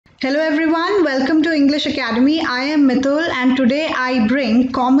Hello everyone, welcome to English Academy. I am Mithul and today I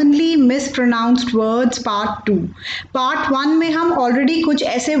bring commonly mispronounced words part 2. Part 1 में हम already कुछ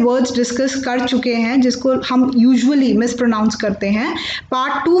ऐसे words discuss कर चुके हैं जिसको हम usually mispronounce करते हैं.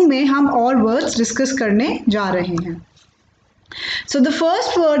 Part 2 में हम और words discuss करने जा रहे हैं. So the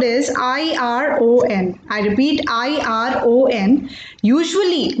first word is IRON. I repeat IRON.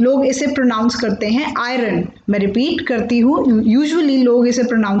 Usually लोग इसे pronounce करते हैं iron. मैं repeat करती हूँ. Usually लोग इसे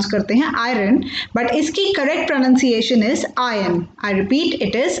pronounce करते हैं iron. But इसकी correct pronunciation is iron. I repeat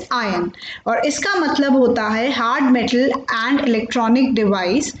it is iron. और इसका मतलब होता है hard metal and electronic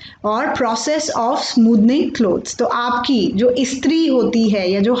device और process of smoothing clothes. तो आपकी जो इस्त्री होती है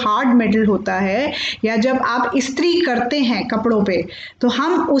या जो hard metal होता है या जब आप इस्त्री करते हैं कपड़ों पे तो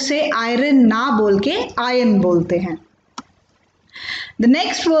हम उसे आयरन ना बोल के आयन बोलते हैं. The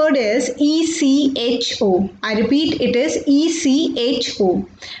next word is ECHO. I repeat it is ECHO.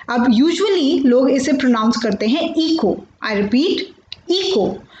 अब usually लोग इसे pronounce करते हैं echo. I repeat echo.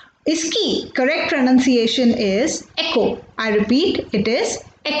 इसकी correct pronunciation is echo. I repeat it is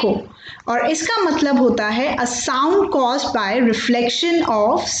echo. और इसका मतलब होता है a sound caused by reflection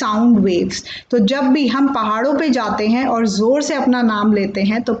of sound waves. तो जब भी हम पहाड़ों पे जाते हैं और ज़ोर से अपना नाम लेते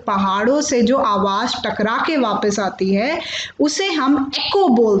हैं तो पहाड़ों से जो आवाज़ टकरा के वापस आती है उसे हम echo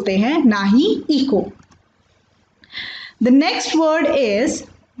बोलते हैं, ना ही echo. The next word is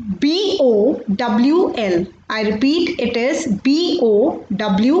BOWL. I repeat it is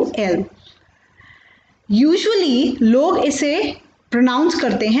BOWL. Usually लोग इसे प्रोनाउंस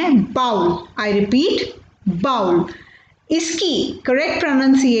करते हैं बाउल. I repeat bowl. इसकी करेक्ट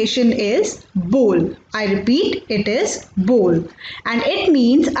प्रोनाउंसिएशन इज बोल. आई रिपीट इट इज बोल and it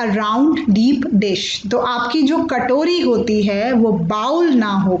means a round deep dish. तो आपकी जो कटोरी होती है वो बाउल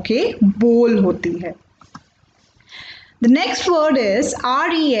ना होके बोल होती है. The next word is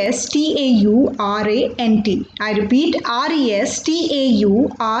RESTAURANT. I repeat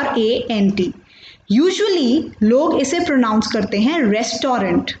RESTAURANT. Usually लोग इसे प्रोनाउंस करते हैं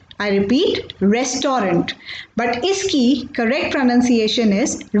restaurant. I repeat restaurant. But इसकी correct pronunciation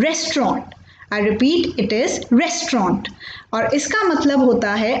is restaurant. I repeat it is restaurant. और इसका मतलब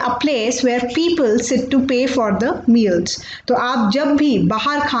होता है a place where people sit to पे फॉर द मील्स. तो आप जब भी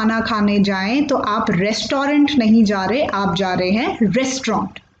बाहर खाना खाने जाएं तो आप रेस्टोरेंट नहीं जा रहे, आप जा रहे हैं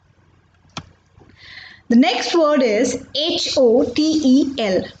restaurant. The next word is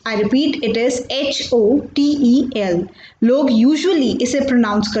HOTEL. I repeat it is HOTEL. लोग usually इसे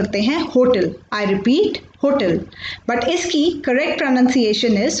pronounce करते हैं hotel. I repeat hotel. But इसकी correct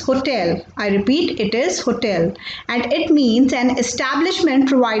pronunciation is hotel. I repeat it is hotel. And it means an establishment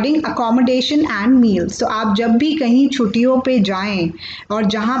providing accommodation and meals. तो आप जब भी कहीं छुट्टियों पे जाएं और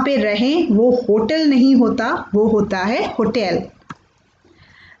जहाँ पे रहें वो hotel नहीं होता, वो होता है hotel.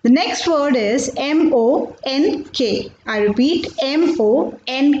 The next word is MONK. I repeat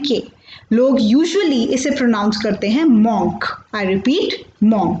MONK. लोग usually इसे pronounce करते हैं monk. I repeat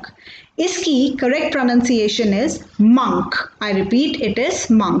monk. इसकी correct pronunciation is monk. I repeat it is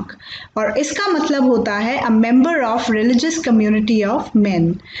monk. और इसका मतलब होता है a member of religious community of men.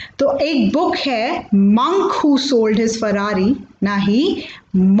 तो एक book है monk who sold his Ferrari, ना ही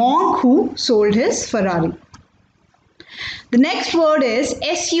monk who sold his Ferrari. The next word is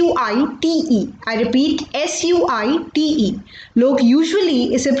SUITE. I repeat SUITE. लोग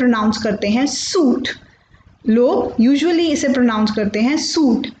usually इसे pronounce करते हैं suit. लोग usually इसे pronounce करते हैं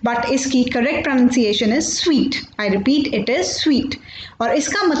suit, but इसकी correct pronunciation is sweet. I repeat it is sweet. और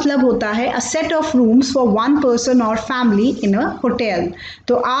इसका मतलब होता है a set of rooms for one person or family in a hotel.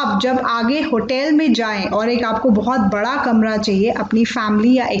 तो आप जब आगे होटल में जाएं और एक आपको बहुत बड़ा कमरा चाहिए अपनी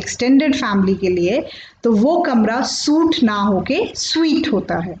फैमिली या एक्सटेंडेड फैमिली के लिए तो वो कमरा सूट ना होके स्वीट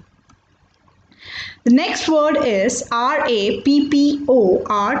होता है. The next word is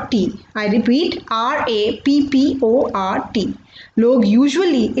RAPPORT. I repeat RAPPORT. लोग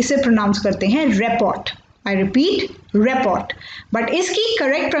usually इसे pronounce करते हैं report. I repeat report. But इसकी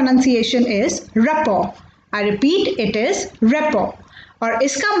correct pronunciation is rapport. I repeat it is rapport. और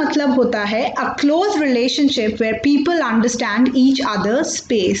इसका मतलब होता है a close relationship where people understand each other's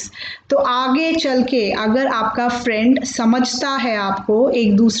space. तो आगे चल के अगर आपका फ्रेंड समझता है आपको,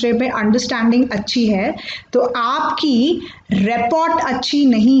 एक दूसरे पे अंडरस्टैंडिंग अच्छी है तो आपकी रेपोर्ट अच्छी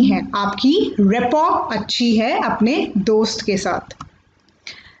नहीं है, आपकी रेपो अच्छी है अपने दोस्त के साथ.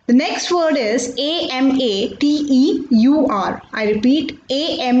 The next word is AMATEUR. I repeat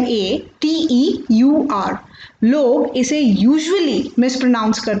AMATEUR. लोग इसे usually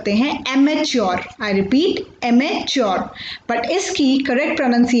mispronounce करते हैं amateur. I repeat amateur. But इसकी correct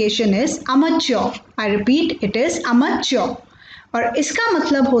pronunciation is amateur. I repeat it is amateur. और इसका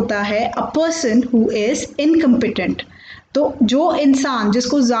मतलब होता है a person who is incompetent. तो जो इंसान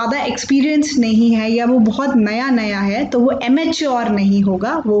जिसको ज़्यादा एक्सपीरियंस नहीं है या वो बहुत नया नया है तो वो एमेच्योर नहीं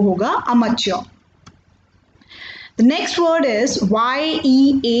होगा, वो होगा अमच्योर। The next word is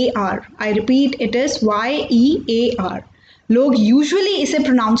YEAR. I repeat, it is YEAR. लोग यूजुअली इसे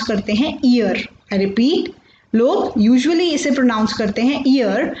प्रोनाउंस करते हैं ईयर। आई रिपीट, लोग यूजुअली इसे प्रोनाउंस करते हैं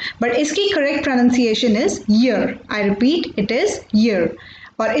ईयर, बट इसकी correct pronunciation is year. I repeat, it is year.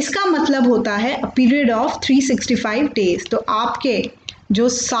 और इसका मतलब होता है अ पीरियड ऑफ 365 डेज। तो आपके जो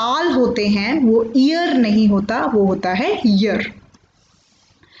साल होते हैं वो ईयर नहीं होता, वो होता है year.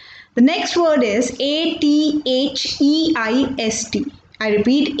 The next word is ATHEIST. I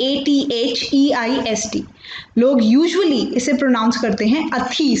repeat, ATHEIST. लोग यूजुअली इसे प्रोनाउंस करते हैं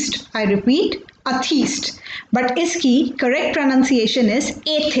atheist. I repeat, atheist, but इसकी correct pronunciation is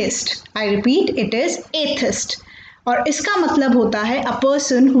atheist. I repeat, it is atheist. और इसका मतलब होता है a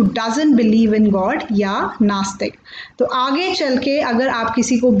person who doesn't believe in God या नास्तिक। तो आगे चल के अगर आप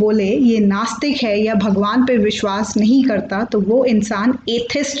किसी को बोले ये नास्तिक है या भगवान पे विश्वास नहीं करता तो वो इंसान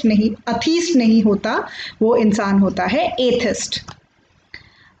एथिस्ट नहीं, अथीस्ट नहीं होता, वो इंसान होता है atheist.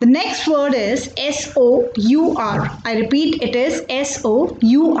 The next word is SOUR. I repeat, it is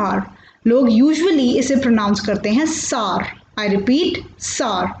SOUR. लोग यूजुअली इसे प्रोनाउंस करते हैं सार। आई रिपीट,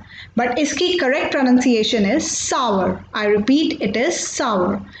 सार, बट इसकी correct pronunciation is Sawar. I repeat, it is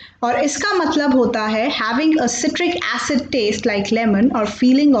सावर। और इसका मतलब होता है having a citric acid taste like lemon और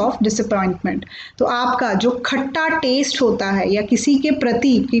फीलिंग ऑफ डिसअपॉइंटमेंट। तो आपका जो खट्टा टेस्ट होता है या किसी के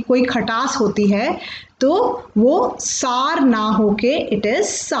प्रति की कोई खटास होती है तो वो सार ना होके it is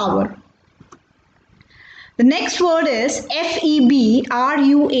Sawar. The next word is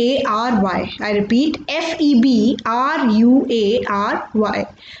FEBRUARY. I repeat, FEBRUARY.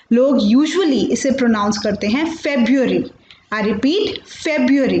 लोग यूजुअली इसे प्रोनाउंस करते हैं February. I repeat,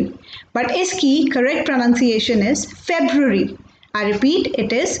 February, but इसकी correct pronunciation is February. I repeat,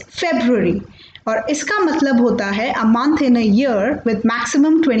 it is February. और इसका मतलब होता है a month in a year with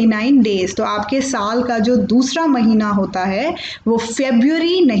maximum 29 days. तो आपके साल का जो दूसरा महीना होता है वो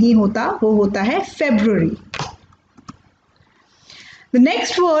फेब्रुअरी नहीं होता, वो होता है February. The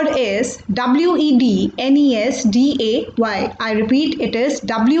next word is WEDNESDAY. I repeat, it is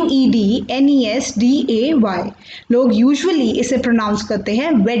WEDNESDAY. लोग यूजुअली इसे प्रोनाउंस करते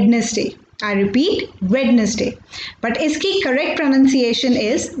हैं Wednesday. I repeat, Wednesday, but इसकी correct pronunciation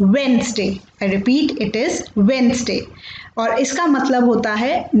is Wednesday. I repeat, it is Wednesday. और इसका मतलब होता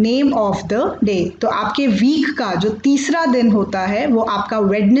है नेम ऑफ द डे। तो आपके वीक का जो तीसरा दिन होता है वो आपका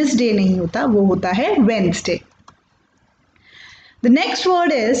वेडनेसडे नहीं होता, वो होता है Wednesday. The next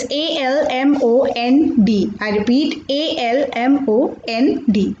word is ALMOND. I repeat,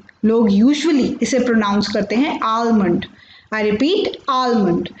 ALMOND. लोग यूजुअली इसे प्रोनाउंस करते हैं almond. I repeat,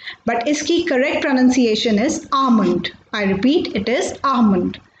 almond, but इसकी correct pronunciation is almond. I repeat, it is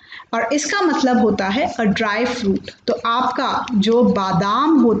almond. और इसका मतलब होता है अ ड्राई फ्रूट। तो आपका जो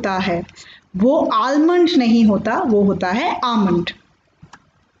बादाम होता है वो आलमंड नहीं होता, वो होता है almond.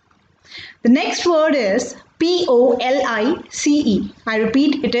 The next word is POLICE. I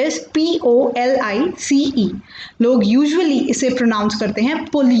repeat, it is POLICE. लोग यूजुअली इसे प्रोनाउंस करते हैं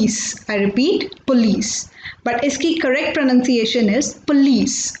police. I repeat, police, but इसकी correct pronunciation is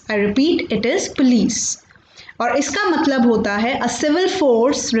police. I repeat, it is police. और इसका मतलब होता है a civil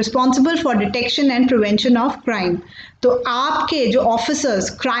force responsible for detection and prevention of crime. तो आपके जो ऑफिसर्स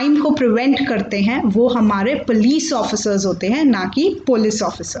क्राइम को प्रिवेंट करते हैं वो हमारे पुलिस ऑफिसर्स होते हैं, ना कि police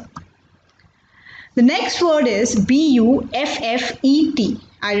officer. The next word is BUFFET.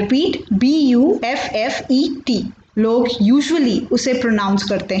 I repeat, BUFFET. लोग यूजुअली उसे प्रोनाउंस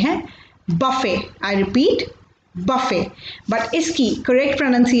करते हैं buffet. I repeat, buffet, but इसकी correct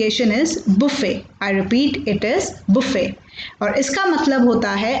pronunciation is buffet. I repeat, it is buffet. और इसका मतलब होता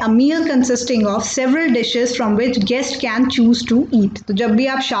है अ मील consisting of several dishes from which guest can choose to eat. तो जब भी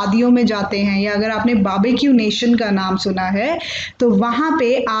आप शादियों में जाते हैं या अगर आपने बारबेक्यू नेशन का नाम सुना है तो वहाँ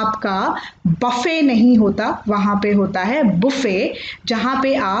पे आपका बफे नहीं होता, वहाँ पे होता है बुफे, जहाँ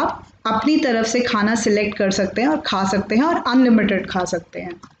पे आप अपनी तरफ से खाना सिलेक्ट कर सकते हैं और खा सकते हैं और अनलिमिटेड खा सकते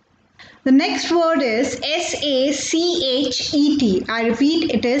हैं। The next word is SACHET. I repeat,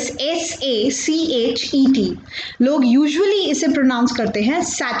 it is SACHET. लोग यूजुअली इसे प्रोनाउंस करते हैं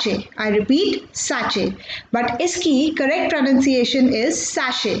सैचे। आई रिपीट, सैचे, बट इसकी correct pronunciation is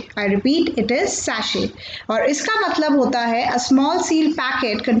sachet. I repeat, it is sachet. और इसका मतलब होता है a small seal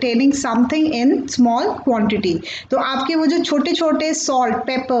packet containing something in small quantity. तो आपके वो जो छोटे छोटे सॉल्ट,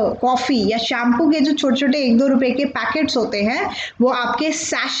 पेपर, कॉफ़ी या शैम्पू के जो छोटे छोटे 1-2 रुपए के पैकेट्स होते हैं वो आपके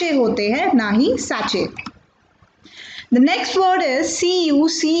सैशे होते हैं, ना ही सैचे। The next word is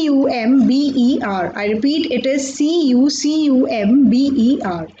cucumber. I repeat, it is cucumber.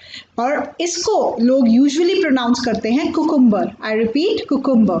 और इसको लोग यूजुअली प्रोनाउंस करते हैं cucumber. I repeat,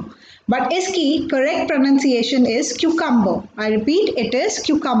 cucumber. But इसकी correct pronunciation is cucumber. I repeat, it is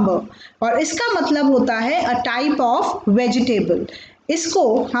cucumber. और इसका मतलब होता है अ टाइप ऑफ वेजिटेबल. इसको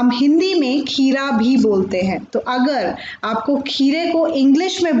हम हिंदी में खीरा भी बोलते हैं. तो अगर आपको खीरे को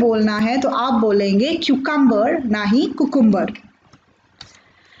इंग्लिश में बोलना है तो आप बोलेंगे क्यूकम्बर, ना ही cucumber.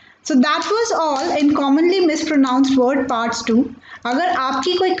 So that was all in commonly mispronounced word parts 2. अगर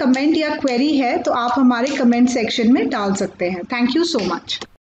आपकी कोई कमेंट या क्वेरी है तो आप हमारे कमेंट सेक्शन में डाल सकते हैं. Thank you so much.